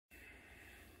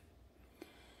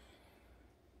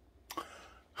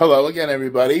Hello again,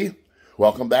 everybody.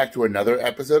 Welcome back to another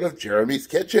episode of Jeremy's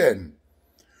Kitchen.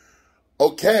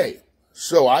 Okay,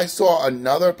 so I saw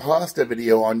another pasta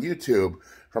video on YouTube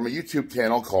from a YouTube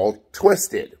channel called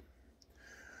Twisted.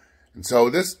 And so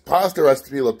this pasta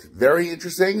recipe looked very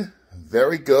interesting,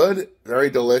 very good, very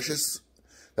delicious,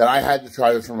 that I had to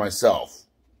try this for myself.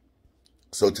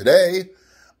 So today,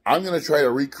 I'm going to try to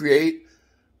recreate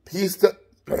pizza,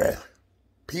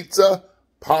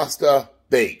 pasta,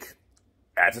 bake.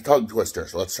 That's a tongue twister,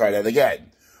 so let's try that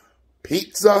again.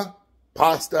 Pizza,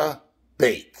 pasta,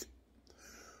 bake.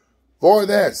 For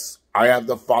this, I have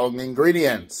the following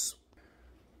ingredients.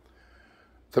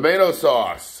 Tomato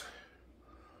sauce,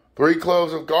 3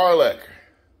 cloves of garlic,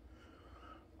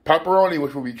 pepperoni,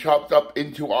 which will be chopped up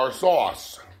into our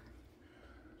sauce,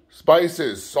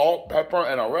 spices, salt, pepper,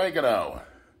 and oregano,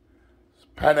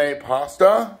 penne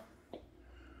pasta,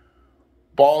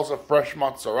 balls of fresh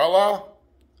mozzarella,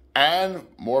 and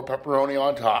more pepperoni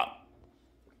on top.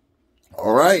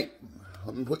 All right,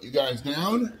 let me put you guys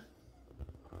down.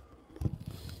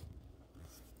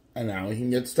 And now we can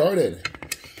get started.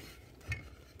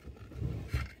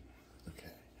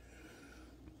 Okay.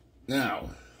 Now,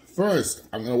 first,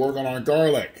 I'm going to work on our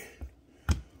garlic.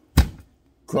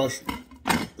 Crush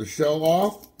the shell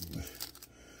off.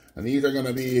 And these are going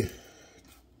to be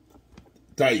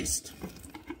diced.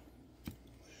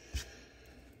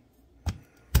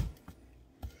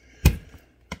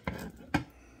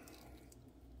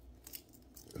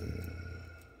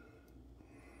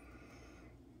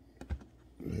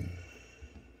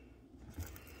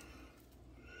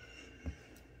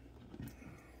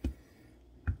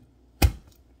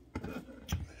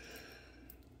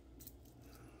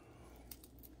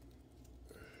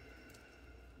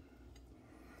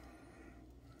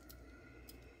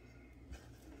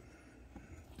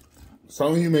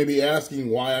 Some of you may be asking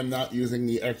why I'm not using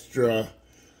the extra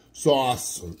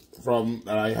sauce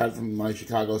that I had from my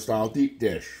Chicago style deep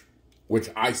dish, which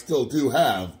I still do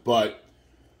have, but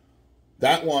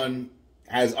that one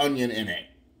has onion in it.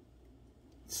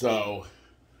 So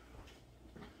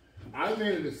I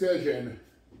made a decision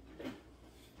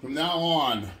from now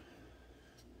on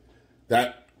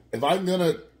that if I'm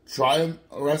going to try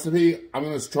a recipe, I'm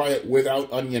going to try it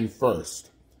without onion first.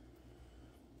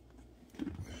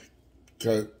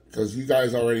 Because you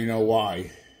guys already know why.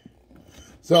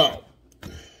 So,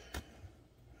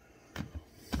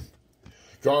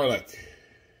 garlic.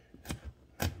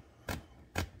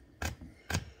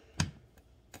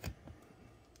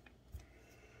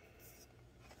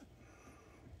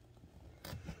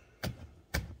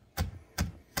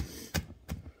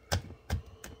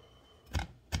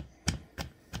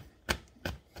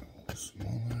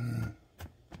 Smaller.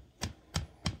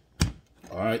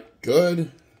 All right,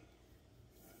 good.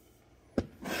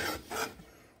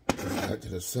 To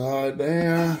the side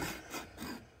there.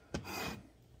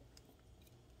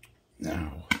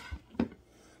 Now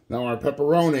our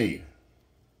pepperoni.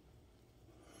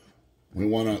 We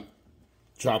want to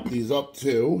chop these up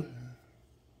too.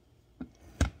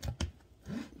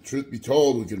 Truth be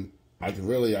told, I can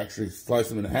really actually slice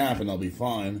them in half and they'll be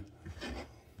fine.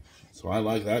 So I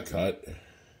like that cut.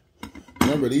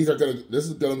 Remember, this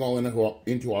is gonna go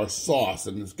into our sauce,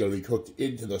 and it's gonna be cooked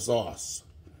into the sauce.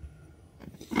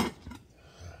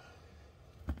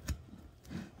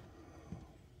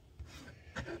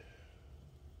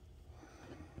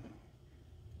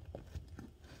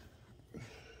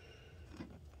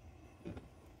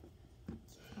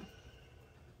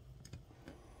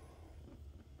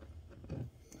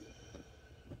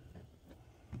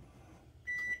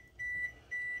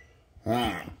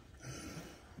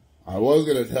 I was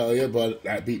going to tell you, but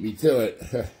that beat me to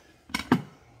it.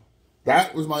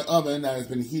 That was my oven that has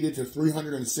been heated to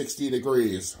 360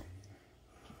 degrees.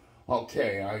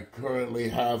 Okay, I currently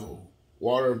have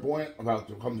water about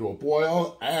to come to a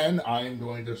boil, and I am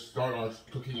going to start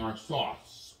cooking our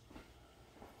sauce.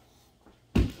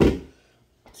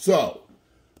 So,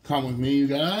 come with me, you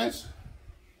guys.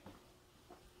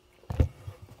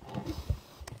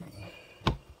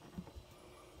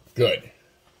 Good.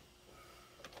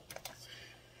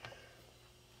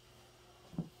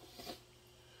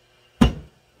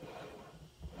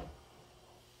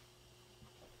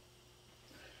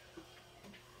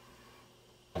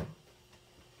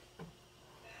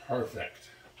 Perfect.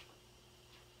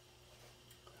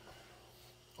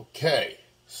 Okay,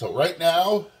 so right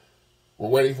now, we're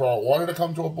waiting for our water to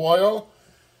come to a boil,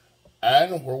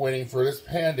 and we're waiting for this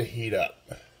pan to heat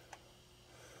up.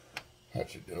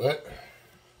 That should do it.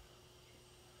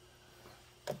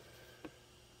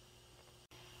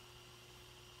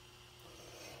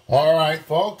 All right,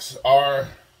 folks, our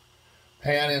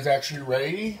pan is actually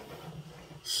ready.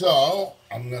 So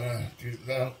I'm gonna do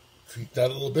that, tweak that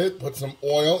a little bit, put some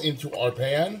oil into our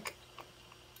pan.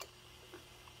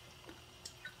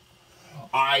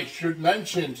 I should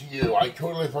mention to you, I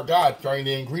totally forgot during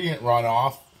the ingredient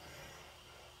runoff,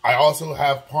 I also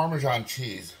have Parmesan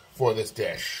cheese for this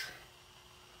dish.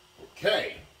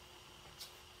 Okay.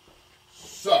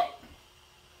 So,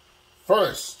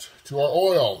 first, to our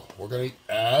oil, we're going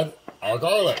to add our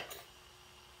garlic.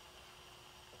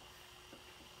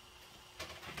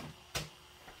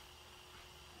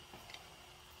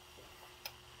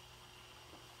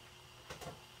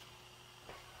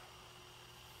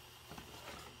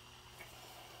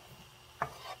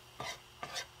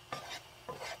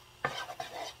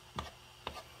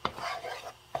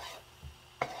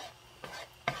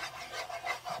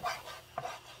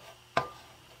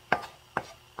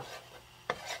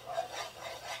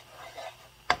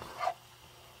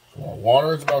 Our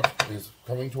water is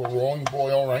coming to a rolling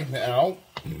boil right now.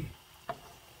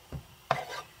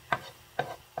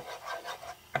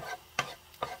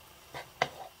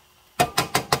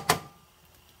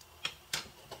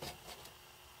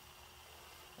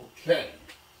 Okay,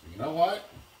 so you know what?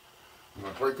 I'm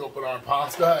going to break open our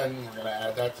pasta and we're going to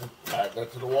add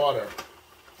that to the water.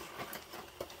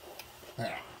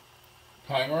 Now,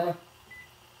 timer.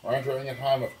 We're entering a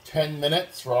time of 10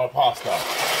 minutes for our pasta.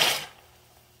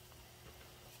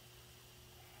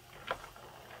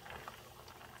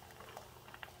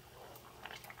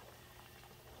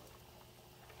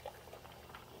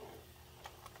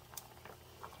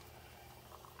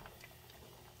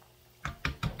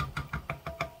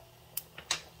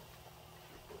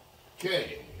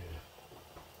 Okay.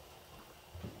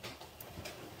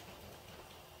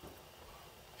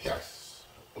 Yes.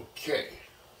 Okay.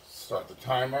 Start the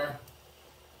timer.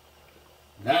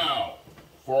 Now,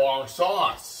 for our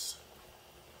sauce,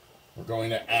 we're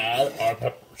going to add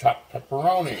our chopped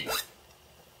pepperoni.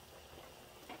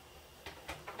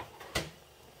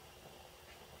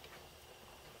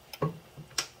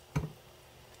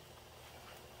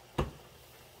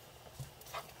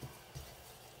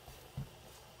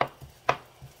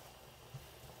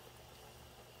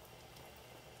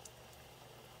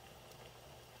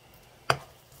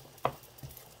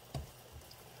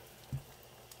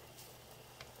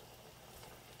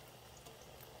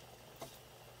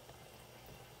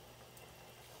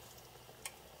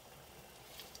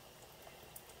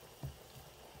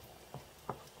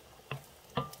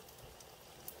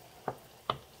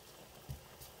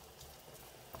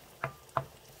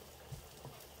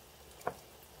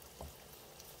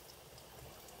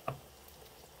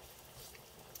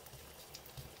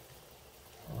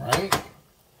 Alright.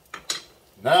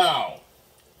 Now,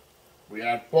 we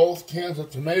add both cans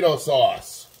of tomato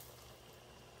sauce.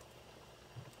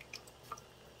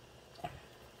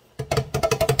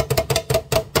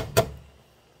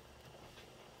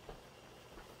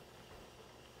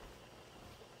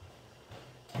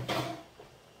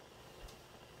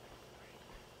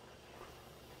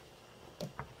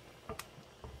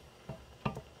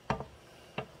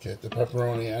 Get the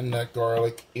pepperoni and that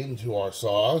garlic into our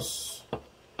sauce.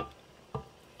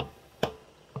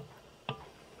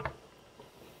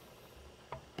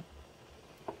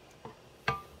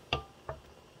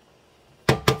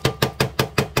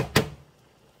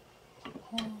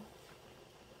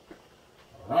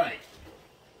 All right.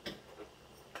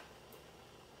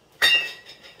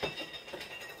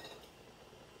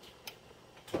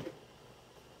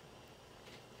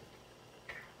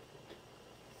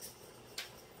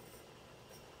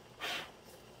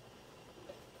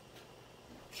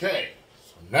 Okay,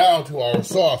 so now to our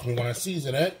sauce. We want to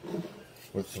season it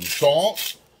with some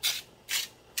salt,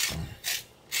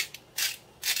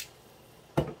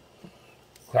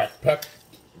 cracked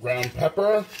ground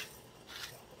pepper,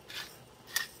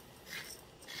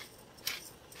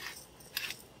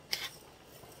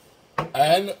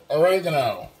 and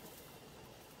oregano.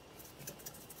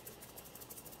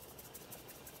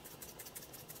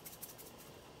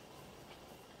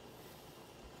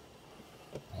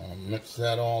 Mix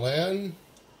that all in.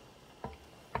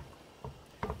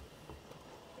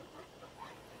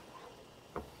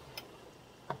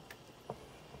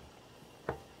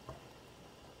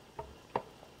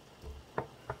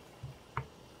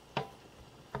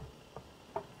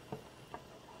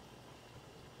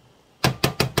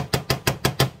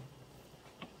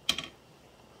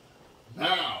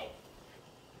 Now,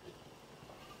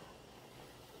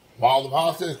 while the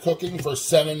pasta is cooking for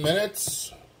 7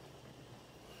 minutes,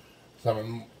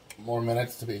 7 more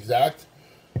minutes to be exact,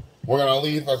 we're going to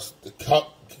leave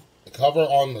the cover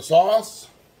on the sauce.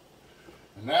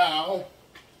 And now,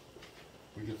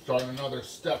 we can start another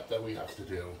step that we have to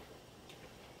do.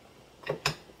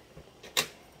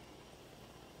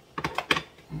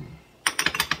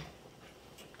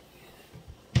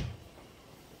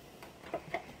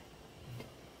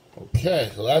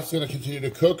 Okay, so that's going to continue to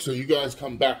cook, so you guys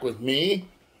come back with me.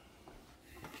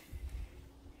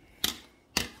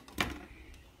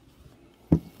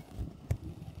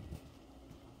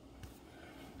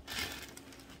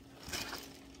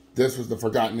 This was the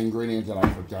forgotten ingredient that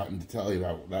I've forgotten to tell you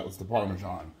about. That was the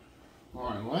Parmesan. All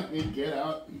right, let me get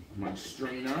out my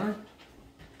strainer.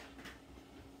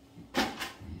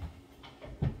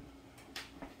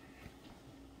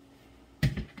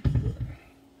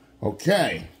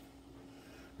 Okay.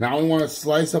 Now we want to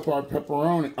slice up our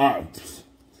pepperoni,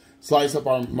 slice up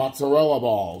our mozzarella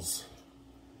balls.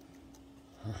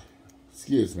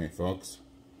 Excuse me, folks.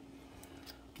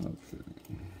 Okay.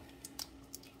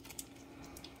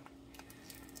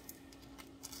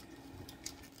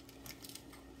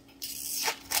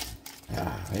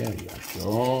 There you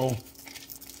go.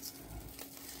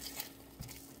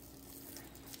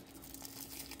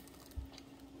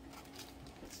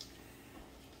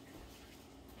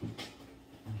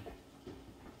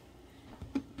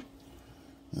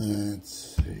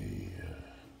 Let's see.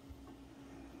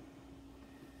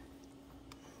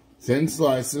 Thin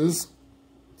slices.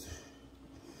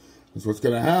 Because what's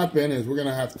going to happen is we're going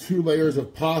to have 2 layers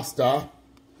of pasta.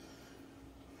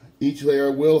 Each layer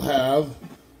will have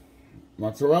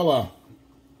mozzarella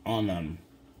on them.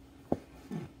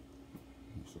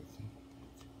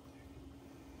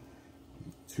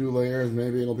 2 layers,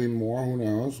 maybe it'll be more, who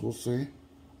knows, we'll see.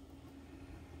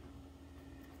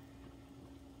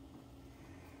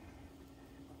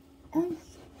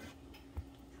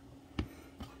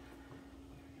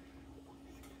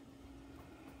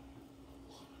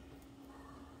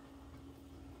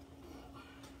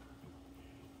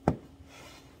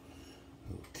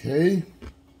 Okay.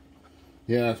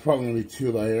 Yeah, it's probably going to be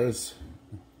 2 layers.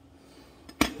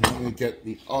 Let me get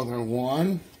the other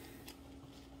one.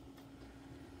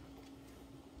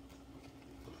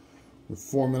 With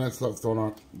 4 minutes left on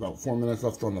our, about 4 minutes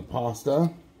left on the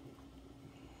pasta.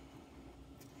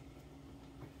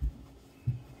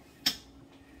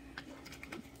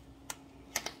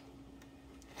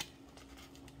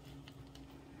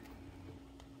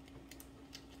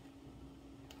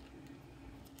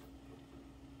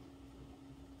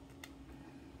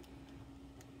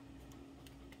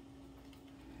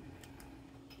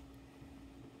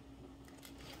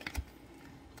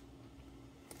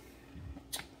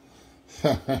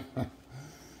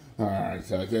 Alright,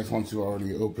 so I guess once you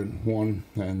already open one,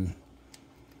 then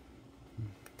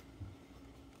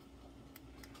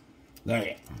there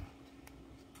you go.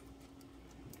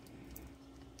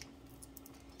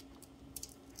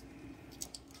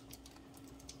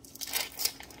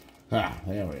 Ah,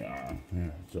 there we are.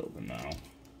 Yeah, it's open now.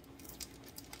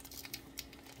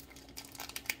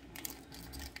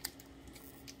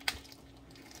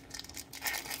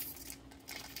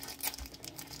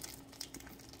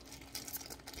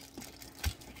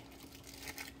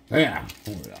 Yeah,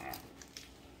 here we are.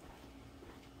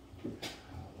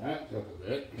 That took a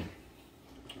bit.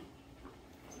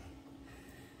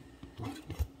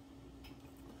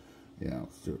 Yeah,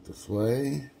 let's do it this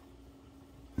way.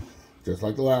 Just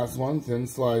like the last one, thin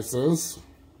slices.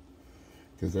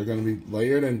 Because they're going to be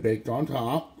layered and baked on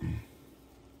top.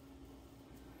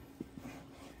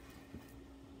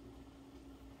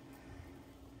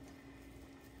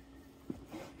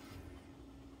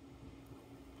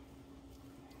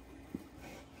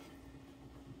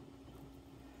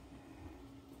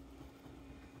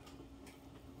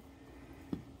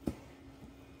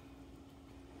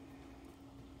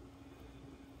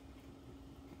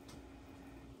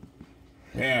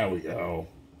 There we go.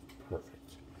 Perfect.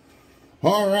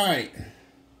 All right.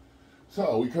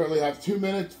 So we currently have 2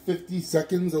 minutes, 50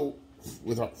 seconds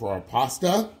for our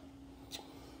pasta.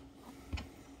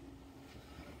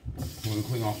 I'm going to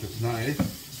clean off this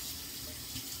knife.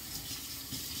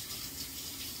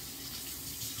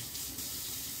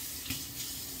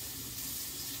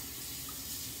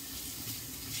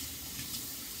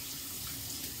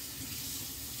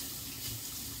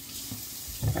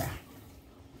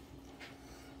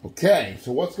 Okay,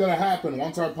 so what's going to happen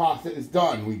once our pasta is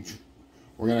done?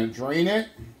 We're going to drain it.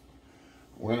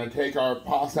 We're going to take our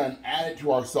pasta and add it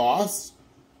to our sauce.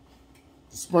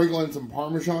 Sprinkle in some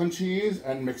Parmesan cheese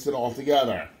and mix it all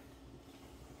together.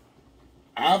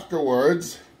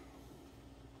 Afterwards,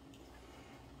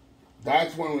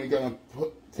 that's when we're going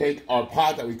to take our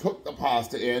pot that we cooked the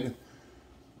pasta in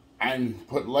and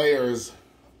put layers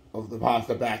of the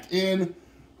pasta back in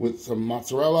with some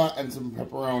mozzarella and some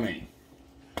pepperoni.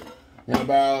 in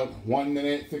about 1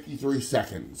 minute 53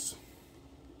 seconds.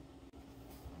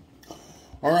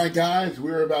 All right, guys,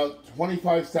 we're about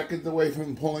 25 seconds away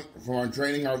from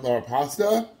draining our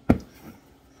pasta.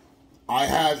 I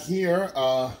have here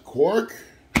a cork,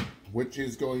 which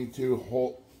is going to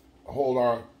hold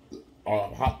our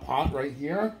hot pot right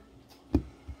here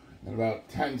in about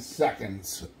 10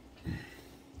 seconds.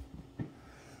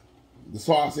 The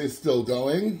sauce is still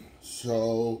going,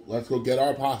 so let's go get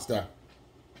our pasta.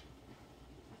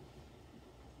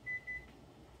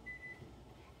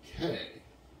 Okay.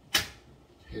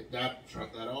 Hit that,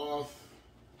 shut that off.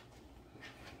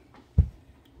 I'm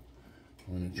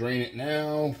going to drain it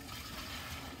now.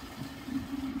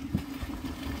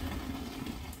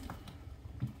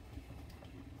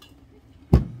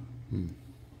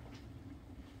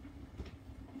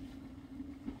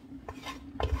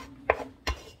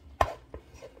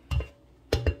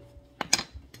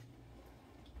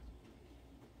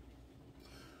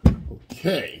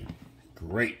 Okay,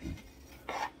 great.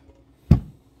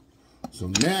 So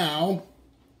now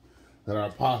that our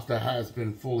pasta has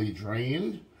been fully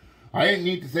drained, I didn't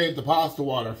need to save the pasta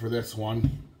water for this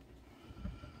one,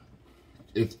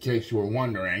 in case you were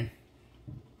wondering.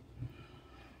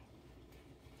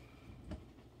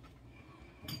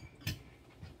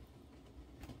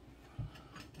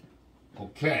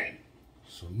 Okay,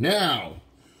 so now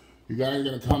you guys are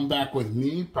going to come back with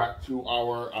me back to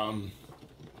our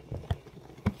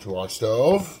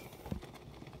stove.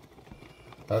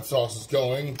 That sauce is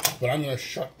going, but I'm going to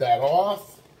shut that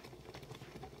off.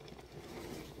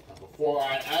 Before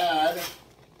I add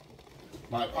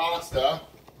my pasta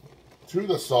to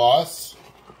the sauce,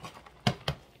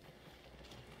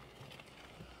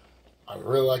 I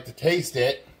really like to taste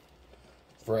it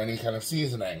for any kind of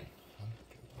seasoning.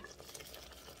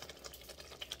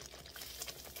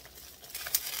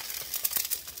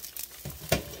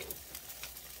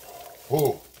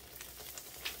 Ooh.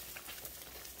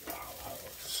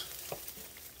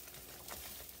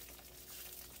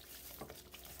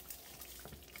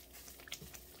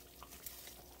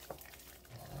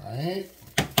 Right.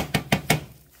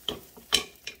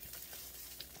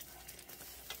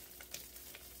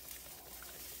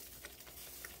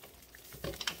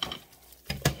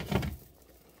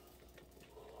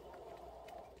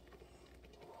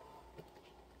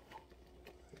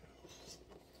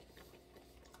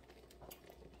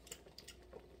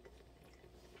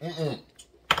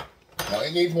 Now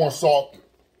it needs more salt.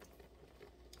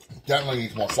 Definitely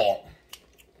needs more salt.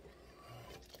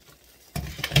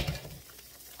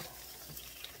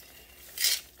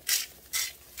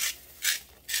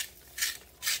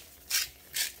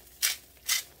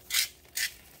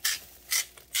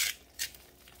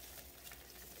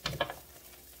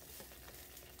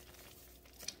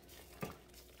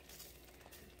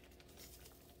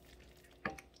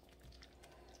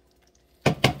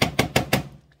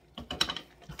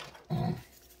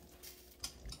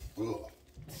 Ugh.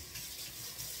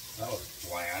 That was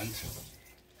bland.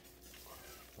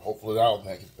 Hopefully that'll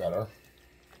make it better.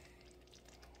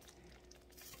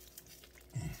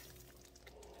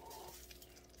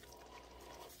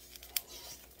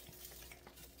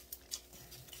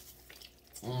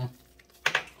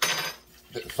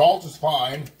 The salt is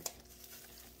fine.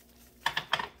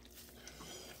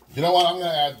 You know what? I'm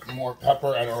going to add more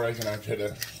pepper and oregano to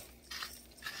this.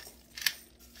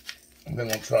 And then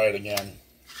we'll try it again.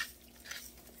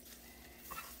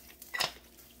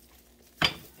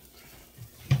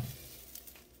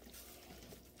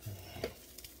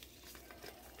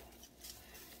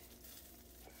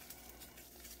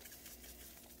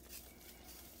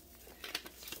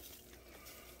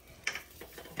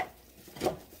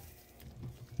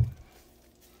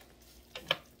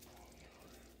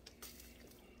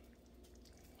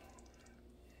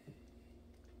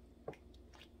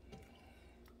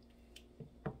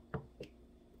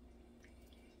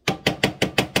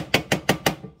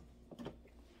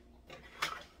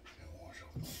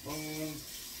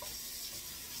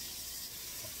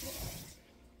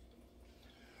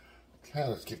 Okay,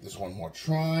 let's give this one more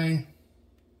try.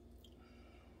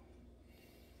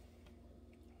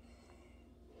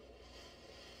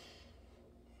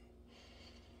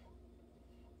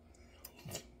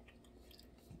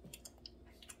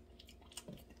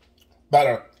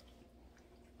 Better.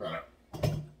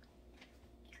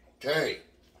 Okay,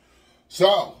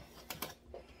 so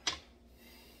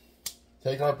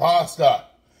take our pasta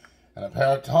and a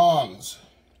pair of tongs.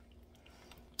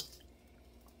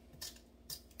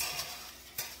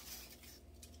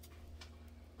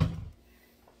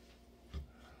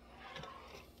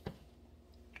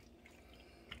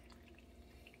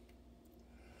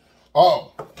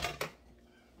 Oh,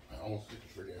 almost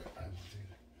forget.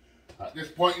 At this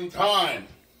point in time,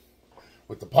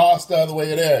 with the pasta the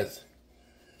way it is,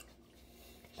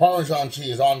 Parmesan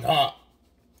cheese on top,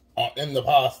 in the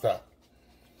pasta.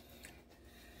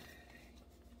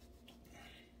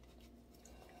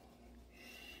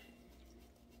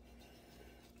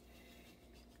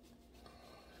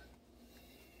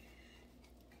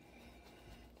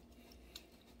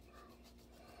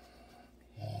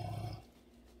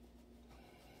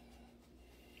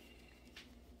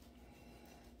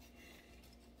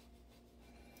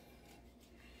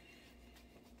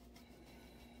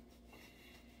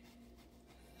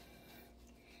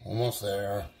 Almost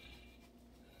there.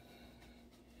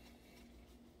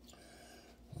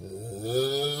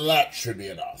 That should be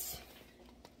enough.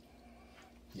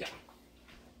 Yeah.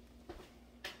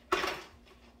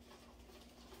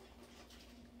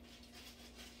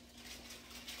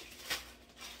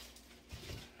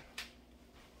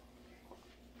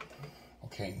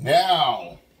 Okay,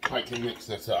 now I can mix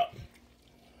this up.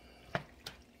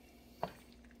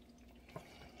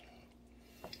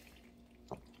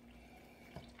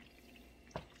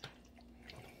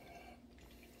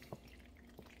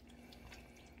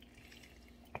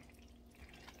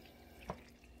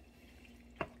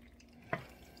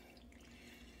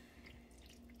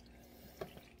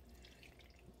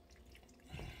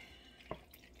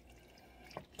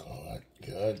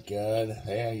 Good, good.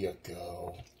 There you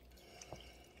go.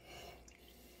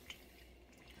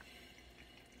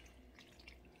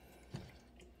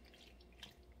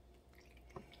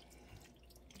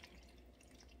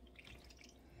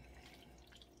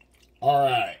 All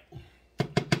right.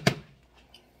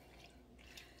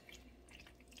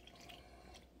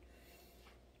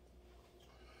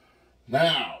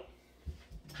 Now,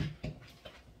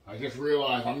 I just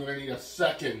realized I'm going to need a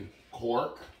second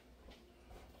cork.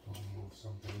 Move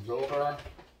some things over.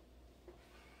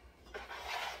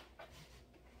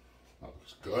 That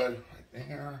looks good right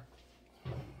there.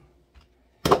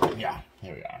 Yeah,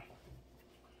 here we are.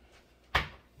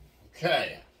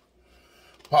 Okay.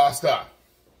 Pasta.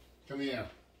 Come here.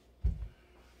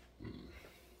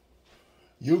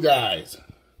 You guys,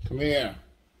 come here.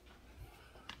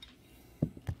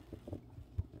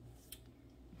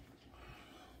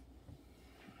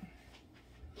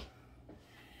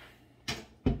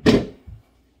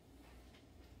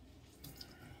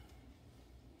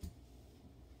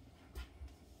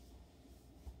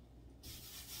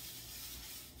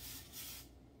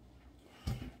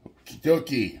 Okie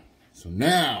dokie. So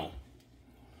now,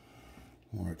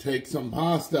 we're going to take some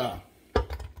pasta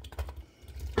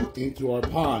into our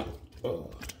pot. Oh,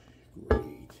 great.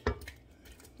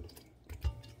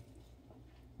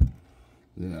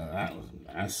 Yeah, that was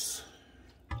a mess.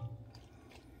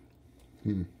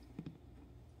 You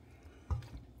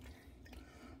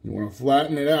want to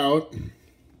flatten it out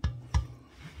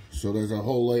so there's a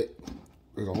whole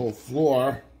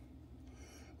floor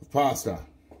of pasta.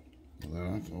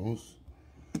 There that goes.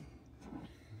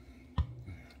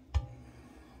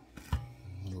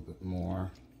 A little bit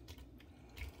more.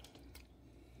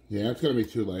 Yeah, it's going to be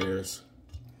 2 layers.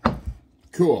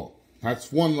 Cool.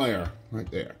 That's 1 layer right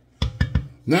there.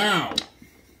 Now,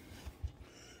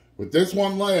 with this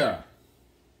 1 layer,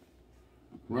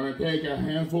 we're going to take a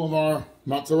handful of our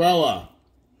mozzarella,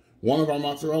 one of our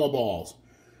mozzarella balls,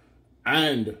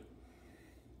 and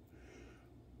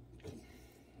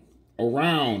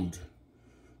around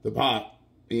the pot,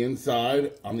 the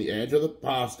inside, on the edge of the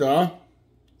pasta,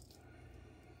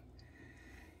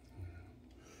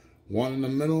 1 in the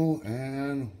middle,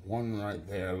 and 1 right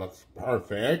there. Looks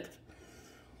perfect.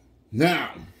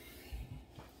 Now,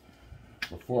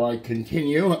 before I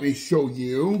continue, let me show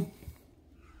you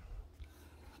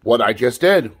what I just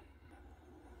did.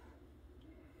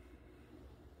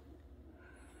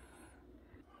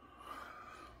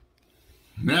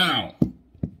 Now,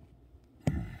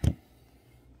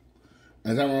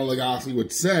 as Emeril Lagasse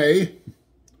would say,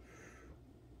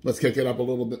 let's kick it up a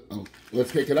little bit.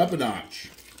 Let's kick it up a notch.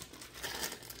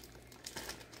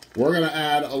 We're going to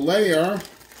add a layer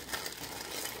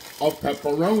of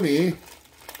pepperoni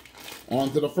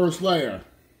onto the first layer.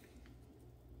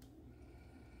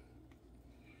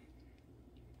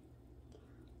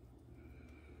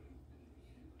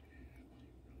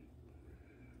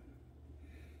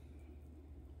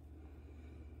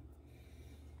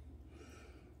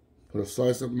 Put a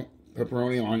slice of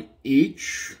pepperoni on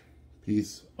each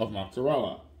piece of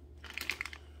mozzarella.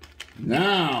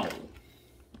 Now,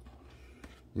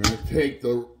 we're going to take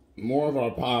more of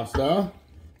our pasta.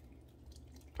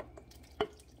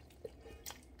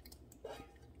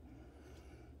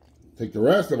 Take the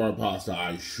rest of our pasta,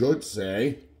 I should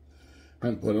say,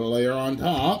 And put a layer on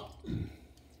top.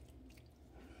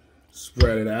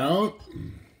 Spread it out.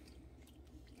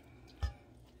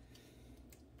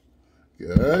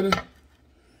 Good.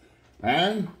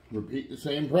 And repeat the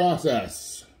same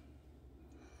process.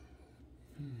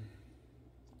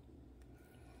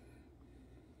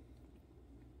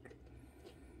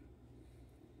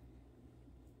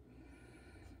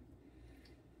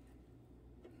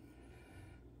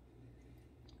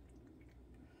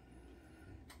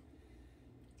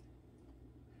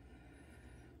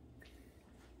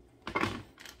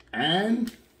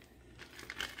 And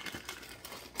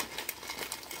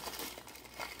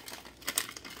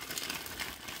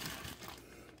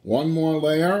one more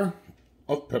layer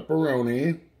of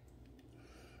pepperoni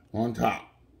on top.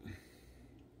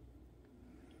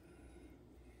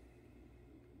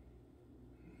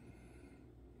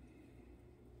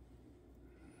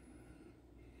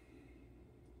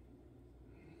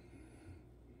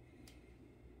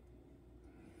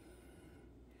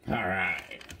 All right.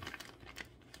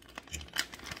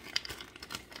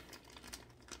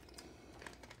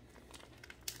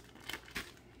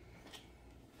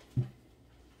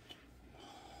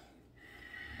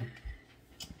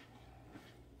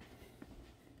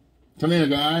 Come here,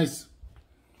 guys.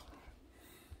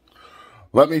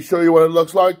 Let me show you what it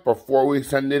looks like before we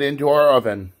send it into our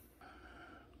oven.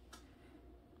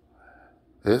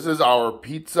 This is our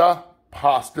pizza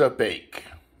pasta bake.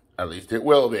 At least it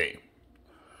will be.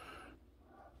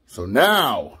 So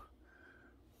now,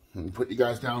 let me put you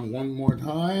guys down one more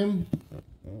time.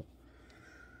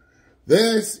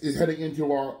 This is heading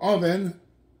into our oven,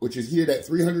 which is heated at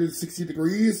 360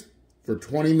 degrees for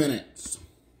 20 minutes.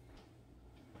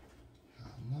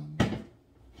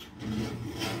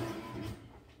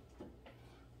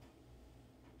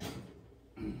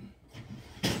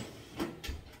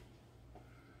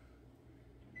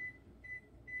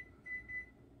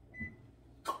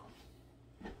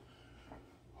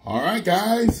 All right,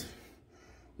 guys.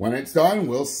 When it's done,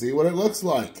 we'll see what it looks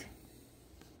like.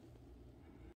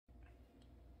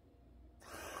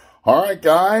 All right,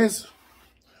 guys.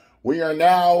 We are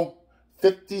now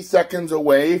 50 seconds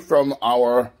away from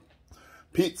our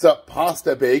pizza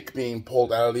pasta bake being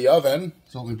pulled out of the oven.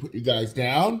 So let me put you guys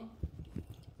down.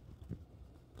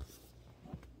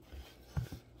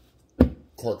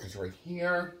 Cork is right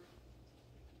here.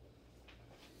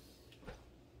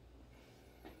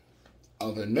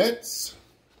 Oven mitts.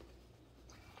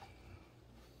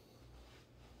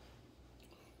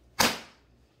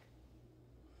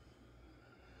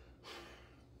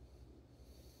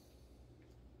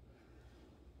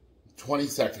 "20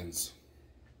 seconds.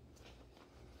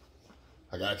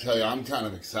 I gotta tell you, I'm kind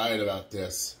of excited about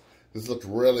this. This looked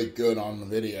really good on the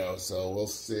video, so we'll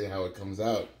see how it comes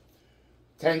out.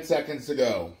 10 seconds to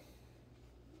go.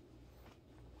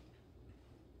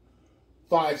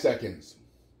 5 seconds.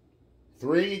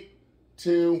 3,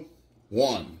 2,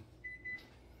 1.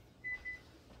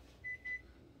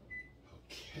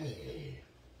 Okay.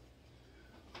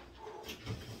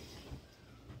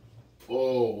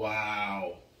 Oh,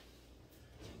 wow.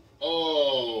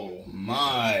 Oh,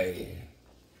 my.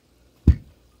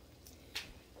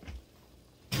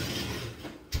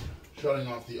 Shutting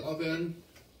off the oven.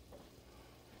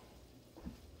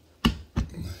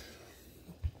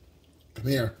 Come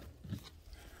here.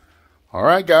 All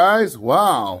right, guys.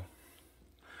 Wow.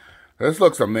 This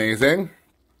looks amazing.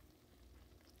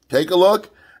 Take a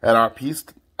look at our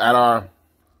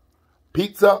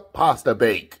pizza pasta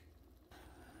bake.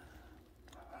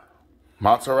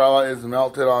 Mozzarella is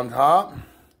melted on top.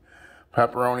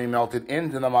 Pepperoni melted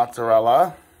into the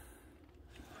mozzarella.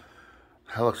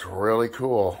 That looks really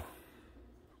cool.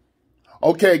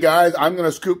 Okay, guys, I'm going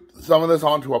to scoop some of this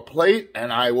onto a plate,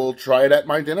 and I will try it at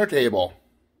my dinner table.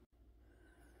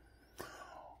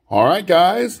 All right,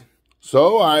 guys.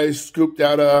 So I scooped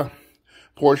out a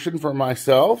portion for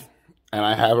myself, and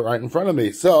I have it right in front of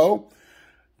me. So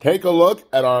take a look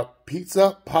at our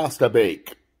pizza pasta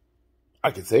bake.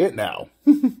 I can say it now.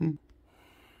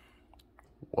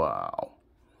 Wow.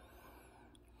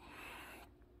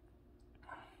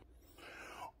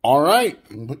 All right,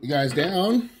 put you guys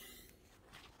down.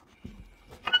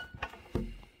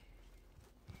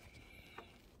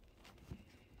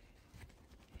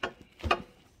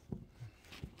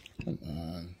 Come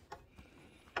on.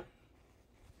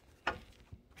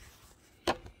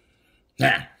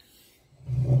 Nah.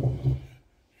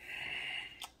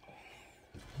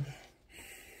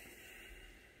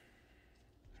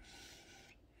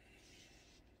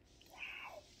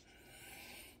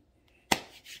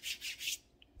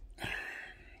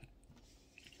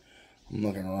 I'm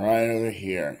looking right over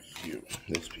here.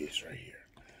 This piece right here.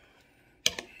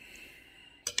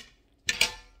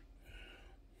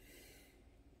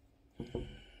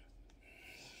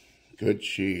 good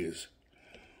cheese.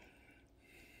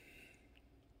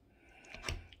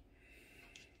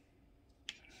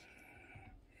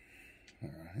 All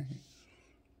right.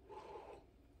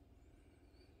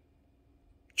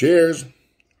 Cheers.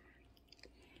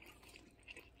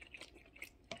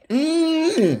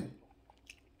 Mmm.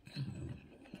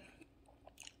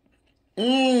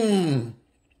 Mmm.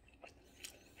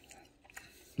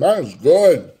 That is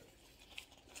good.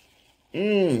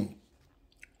 Mmm.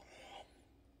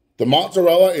 The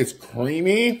mozzarella is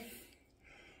creamy.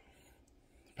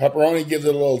 Pepperoni gives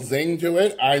it a little zing to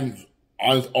it. I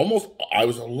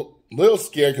was a little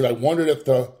scared because I wondered if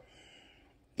the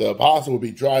pasta would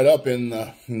be dried up in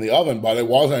the oven, but it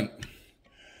wasn't.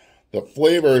 The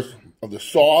flavors of the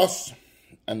sauce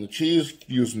and the cheese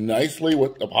fused nicely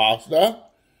with the pasta.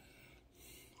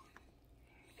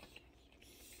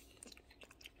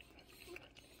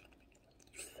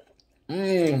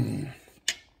 Mmm.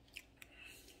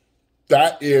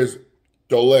 That is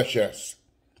delicious.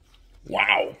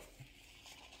 Wow.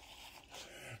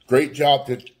 Great job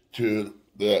to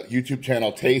the YouTube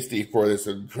channel Tasty for this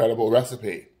incredible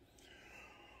recipe.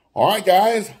 All right,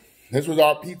 guys. This was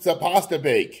our pizza pasta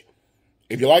bake.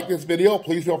 If you like this video,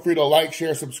 please feel free to like,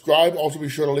 share, subscribe. Also, be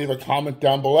sure to leave a comment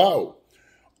down below.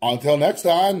 Until next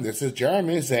time, this is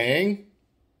Jeremy saying,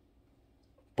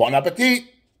 Bon appetit!